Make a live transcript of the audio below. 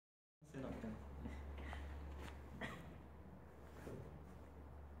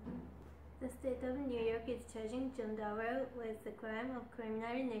State of New York is charging John Dowell with the crime of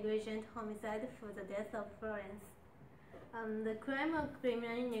criminally negligent homicide for the death of Florence. The crime of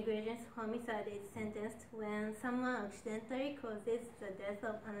criminally negligent homicide is sentenced when someone accidentally causes the death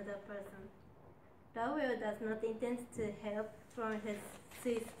of another person. Dowell does not intend to help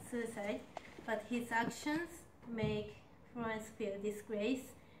Florence's suicide, but his actions make Florence feel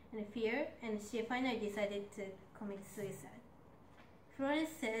disgrace and fear, and she finally decided to commit suicide. Florence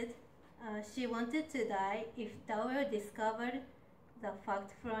said she wanted to die if Dowell discovered the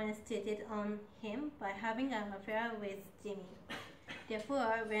fact Florence cheated on him by having an affair with Jimmy.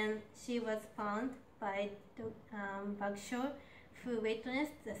 Therefore, when she was found by Bagshaw, who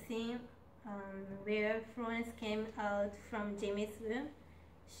witnessed the scene where Florence came out from Jimmy's room,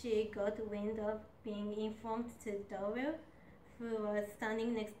 she got wind of being informed to Dowell, who was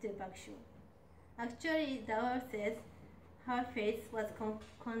standing next to Bagshaw. Actually, Dowell says her face was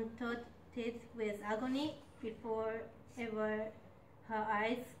contorted with agony before ever her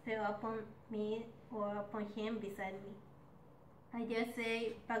eyes fell upon me or upon him beside me. I dare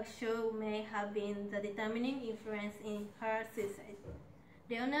say Bagshaw may have been the determining influence in her suicide.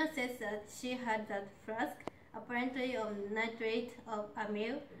 Leonard says that she had that flask, apparently of nitrate of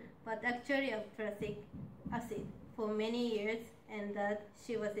amyl, but actually of prussic acid, for many years, and that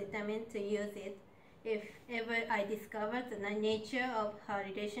she was determined to use it if ever I discovered the nature of her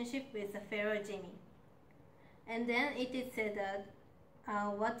relationship with the fellow Jimmy. And then it is said that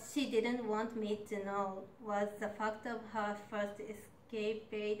what she didn't want me to know was the fact of her first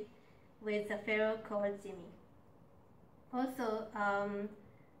escapade with the fellow called Jimmy. Also,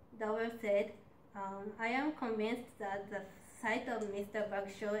 Dowell said, I am convinced that the sight of Mr.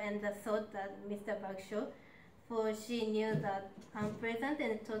 Bagshaw and the thought that Mr. Bagshaw, for she knew that unpleasant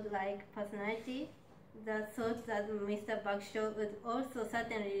and toad-like personality, the thought that Mr. Bagshaw would also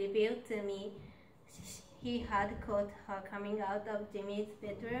certainly reveal to me he had caught her coming out of Jimmy's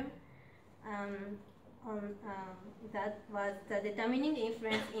bedroom, that was the determining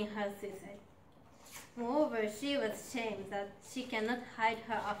influence in her suicide. Moreover, she was ashamed that she cannot hide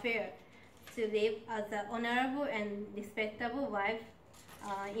her affair to live as an honorable and respectable wife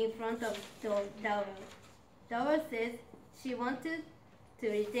in front of Dowell. Dowell says she wanted to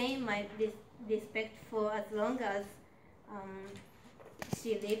retain my respect for as long as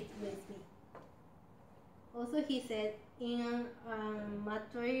she lived with me. Also, he said, in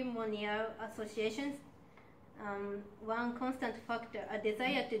matrimonial associations, one constant factor, a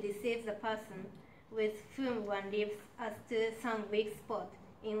desire to deceive the person with whom one lives as to some weak spot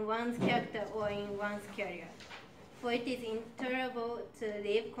in one's character or in one's career. For it is intolerable to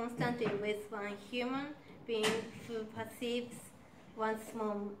live constantly with one human being who perceives one's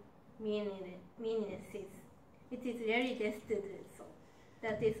small meannesses. It is really best to do so.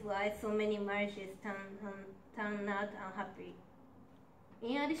 That is why so many marriages turn out unhappy.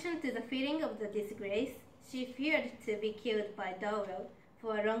 In addition to the feeling of the disgrace, she feared to be killed by Dowell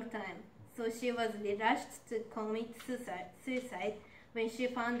for a long time, so she was rushed to commit suicide when she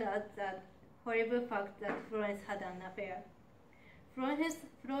found out the horrible fact that Florence had an affair.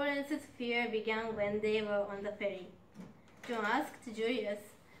 Florence's fear began when they were on the ferry. John asked Julius,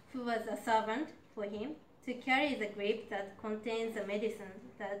 who was a servant for him, to carry the grape that contains a medicine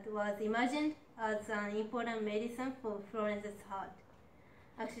that was imagined as an important medicine for Florence's heart.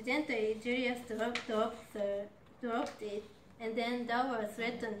 Accidentally, Julius dropped it, and then Dowell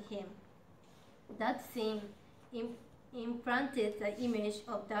threatened him. That scene imprinted the image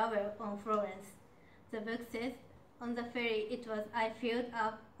of Dowell on Florence. The book says, on the ferry, it was I filled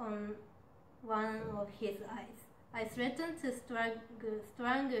up on one of his eyes. I threatened to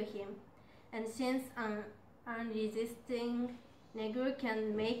strangle him, and since an unresisting Negro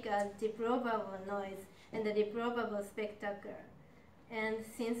can make a deplorable noise and a deplorable spectacle, and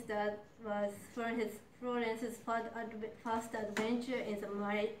since that was Florence's first adventure in the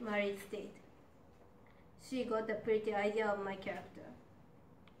married state, she got a pretty idea of my character.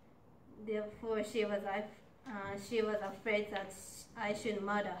 Therefore, she was afraid that I should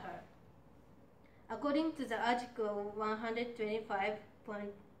murder her. According to the Article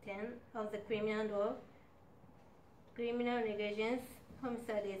 125.10 of the criminal law, criminal negligence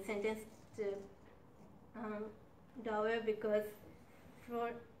homicide is sentenced to Dowell because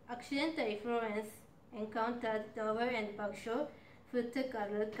accidentally Florence encountered Dowell and Bagshaw, who took a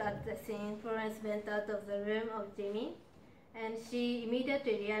look at the scene Florence went out of the room of Jimmy, and she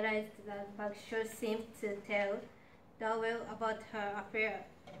immediately realized that Bagshaw seemed to tell Dowell about her affair.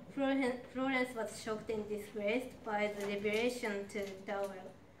 Florence was shocked and disgraced by the revelation to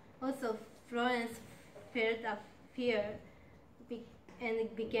Dowell. Also, Florence felt a fear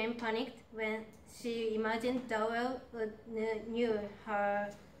and became panicked when she imagined Dowell knew her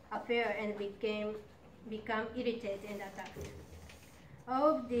affair and become irritated and attacked.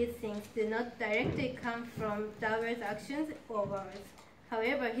 All of these things do not directly come from Dowell's actions or words.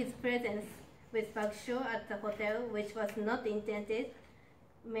 However, his presence with Bagshaw at the hotel, which was not intended,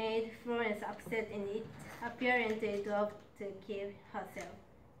 made Florence upset and it apparently drove to kill herself.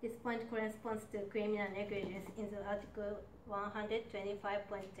 This point corresponds to criminal negligence in the Article 125.10,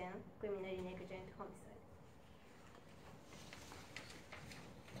 criminally negligent homicide.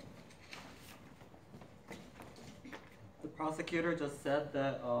 The prosecutor just said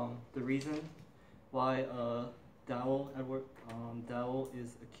that the reason why Dowell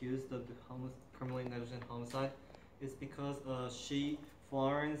is accused of the criminally negligent homicide is because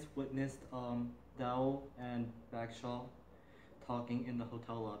Florence witnessed Dowell and Bagshaw talking in the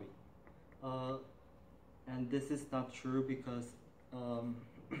hotel lobby. And this is not true because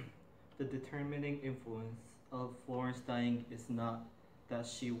the determining influence of Florence dying is not that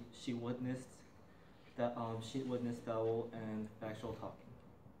she witnessed Dowell and Bagshaw talking.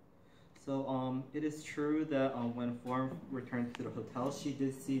 So it is true that when Florence returned to the hotel, she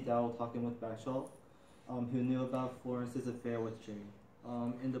did see Dowell talking with Bagshaw, who knew about Florence's affair with Jimmy.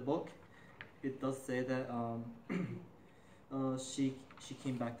 In the book, it does say that she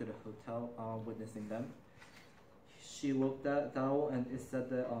came back to the hotel witnessing them. She looked at Dowell and it said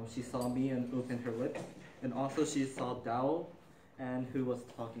that she saw me and opened her lips, and also she saw Dowell and who was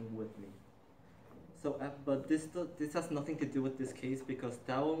talking with me. So, but this has nothing to do with this case because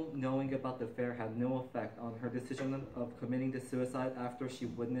Dowell knowing about the affair had no effect on her decision of committing the suicide after she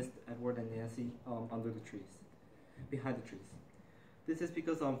witnessed Edward and Nancy under the trees, behind the trees. This is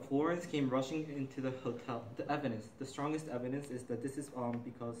because Florence came rushing into the hotel. The strongest evidence is that this is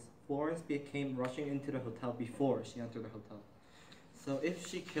because Florence came rushing into the hotel before she entered the hotel. So if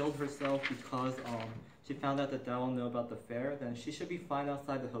she killed herself because she found out that Dowell knew about the affair, then she should be fine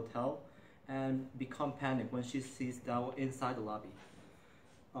outside the hotel and become panicked when she sees Dowell inside the lobby.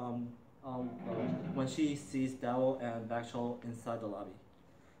 When she sees Dowell and Bagshaw inside the lobby.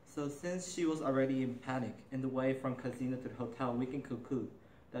 So since she was already in panic in the way from casino to the hotel, we can conclude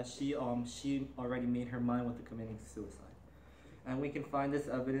that she already made her mind with committing suicide. And we can find this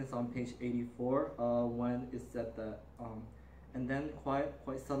evidence on page 84 when it said that, and then quite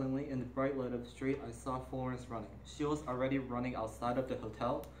suddenly in the bright light of the street, I saw Florence running. She was already running outside of the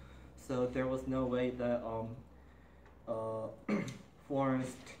hotel, so there was no way that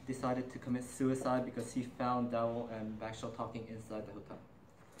Florence decided to commit suicide because he found Dowell and Bagshaw talking inside the hotel.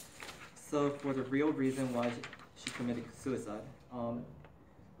 So for the real reason why she committed suicide,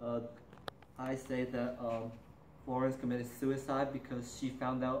 I say that Florence committed suicide because she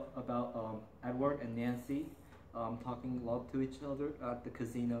found out about Edward and Nancy talking love to each other at the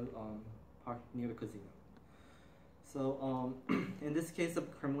casino, park near the casino. So in this case of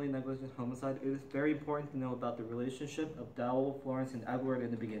criminally negligent homicide, it is very important to know about the relationship of Dowell, Florence, and Edward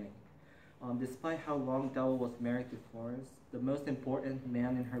in the beginning. Despite how long Dowell was married to Florence, the most important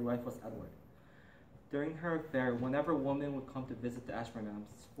man in her life was Edward. During her affair, whenever a woman would come to visit the Ashburnhams,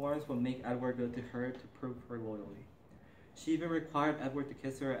 Florence would make Edward go to her to prove her loyalty. She even required Edward to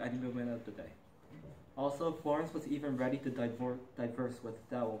kiss her at any moment of the day. Also, Florence was even ready to divorce with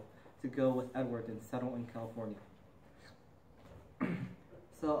Dowell to go with Edward and settle in California.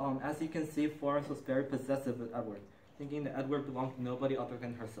 So, as you can see, Florence was very possessive with Edward, thinking that Edward belonged to nobody other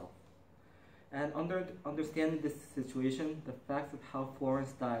than herself. And understanding this situation, the facts of how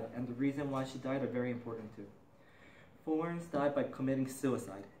Florence died and the reason why she died are very important too. Florence died by committing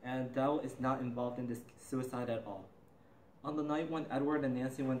suicide, and Dowell is not involved in this suicide at all. On the night when Edward and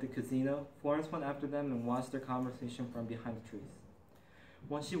Nancy went to the casino, Florence went after them and watched their conversation from behind the trees.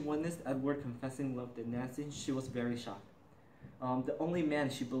 When she witnessed Edward confessing love to Nancy, she was very shocked. The only man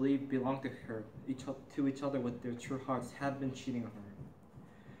she believed belonged to her, to each other with their true hearts, had been cheating on her.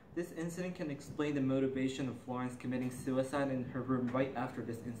 This incident can explain the motivation of Florence committing suicide in her room right after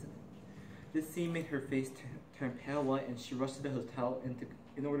this incident. This scene made her face turn pale white and she rushed to the hotel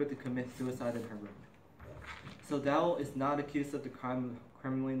in order to commit suicide in her room. So Dowell is not accused of the crime of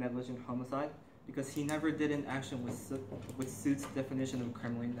criminally negligent homicide because he never did an action with suit's definition of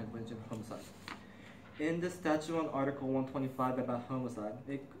criminally negligent homicide. In the statute on Article 125 about homicide,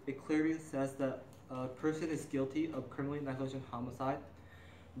 it clearly says that a person is guilty of criminally negligent homicide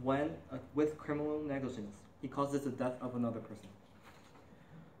when, with criminal negligence, he causes the death of another person.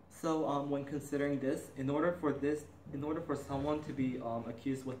 So when considering this, in order for someone to be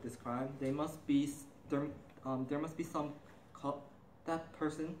accused with this crime, there must be some that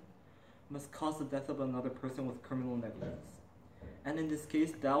person must cause the death of another person with criminal negligence. And in this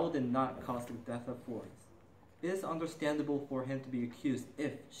case, Dao did not cause the death of Florence. It is understandable for him to be accused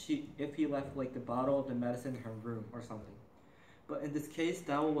if he left like the bottle of the medicine in her room or something. But in this case,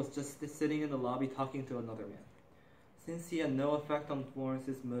 Dao was just sitting in the lobby talking to another man. Since he had no effect on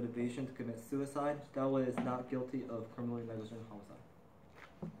Florence's motivation to commit suicide, Dao is not guilty of criminally negligent homicide.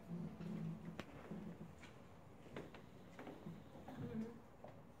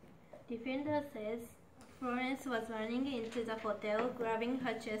 Defender says Florence was running into the hotel, grabbing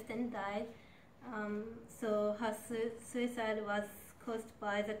her chest and died. So her suicide was caused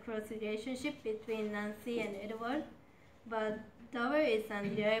by the close relationship between Nancy and Edward. But Dower is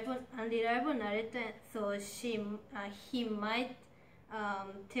unreliable narrator, so he might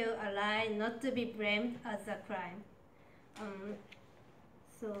tell a lie not to be blamed as a crime.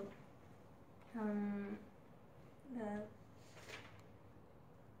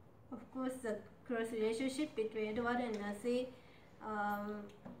 Of course, the close relationship between Edward and Nancy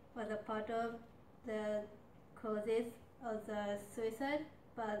was a part of the causes of the suicide,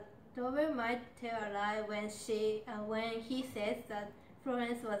 but Dover might tell a lie when he says that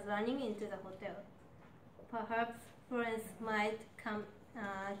Florence was running into the hotel. Perhaps Florence might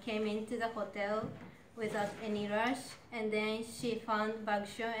came into the hotel without any rush, and then she found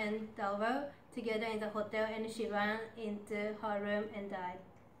Bagshaw and Dover together in the hotel, and she ran into her room and died.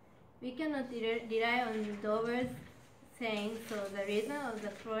 We cannot rely on Dover's saying, so the reason of the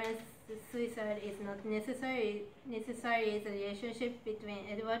Florence suicide is not necessarily the relationship between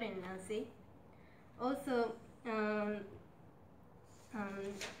Edward and Nancy. Also,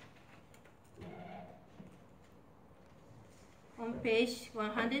 on page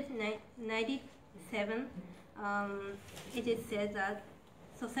 197, it is said that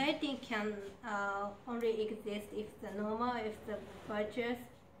society can only exist if the normal, if the virtuous,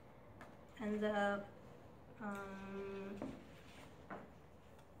 and the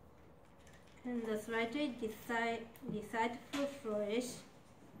slightly decideful flourish,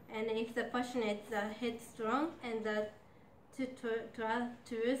 and if the passionate, the headstrong, and the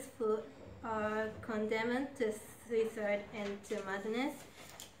truthful are condemned to suicide and to madness.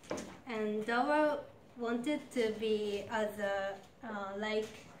 And Dower wanted to be as like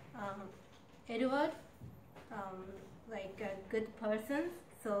Edward, like a good person.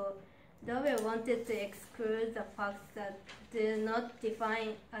 So Dower wanted to exclude the facts that do not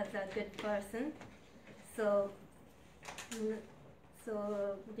define as a good person. So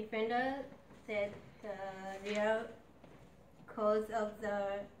defender said the real cause of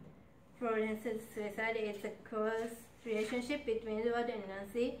the Florence's suicide is the close relationship between Edward and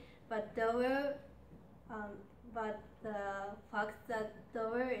Nancy, but Dower, but the fact that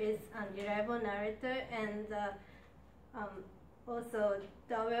Dower is unreliable narrator, and also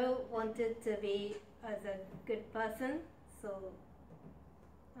Dower wanted to be as a good person, so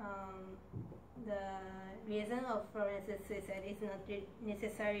the reason of Florence's suicide is not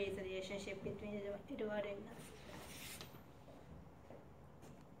necessarily the relationship between Edward and Nancy.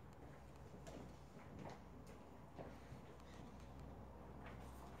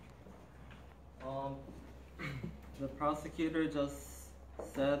 The prosecutor just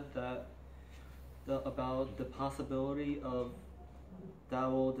said that about the possibility of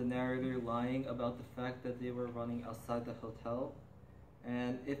Dowell, the narrator, lying about the fact that they were running outside the hotel,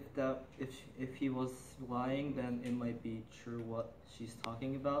 and if he was lying, then it might be true what she's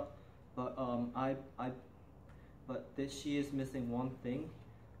talking about. But she is missing one thing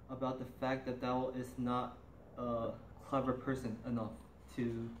about the fact that Dowell is not a clever person enough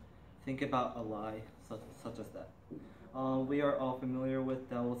to think about a lie such as that. We are all familiar with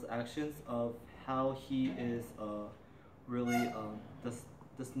Dowell's actions of how he is really does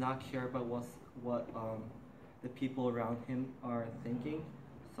not care about what the people around him are thinking,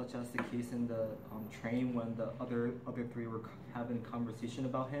 such as the case in the train when the other three were having a conversation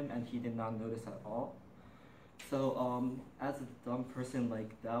about him and he did not notice at all. So as a dumb person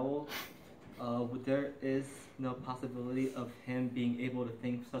like Dowell, there is no possibility of him being able to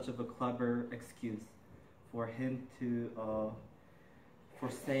think such of a clever excuse for him to for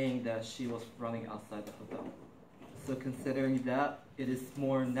saying that she was running outside the hotel. So considering that, it is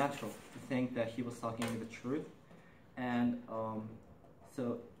more natural to think that he was talking the truth, and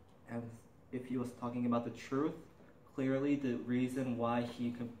if he was talking about the truth, clearly the reason why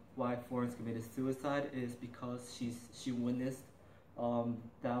Florence committed suicide is because she witnessed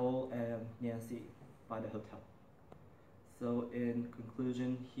Dowell and Nancy by the hotel. So in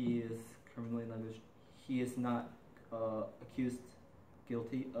conclusion, he is criminally negligent. He is not accused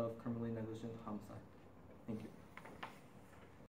guilty of criminally negligent homicide. Thank you.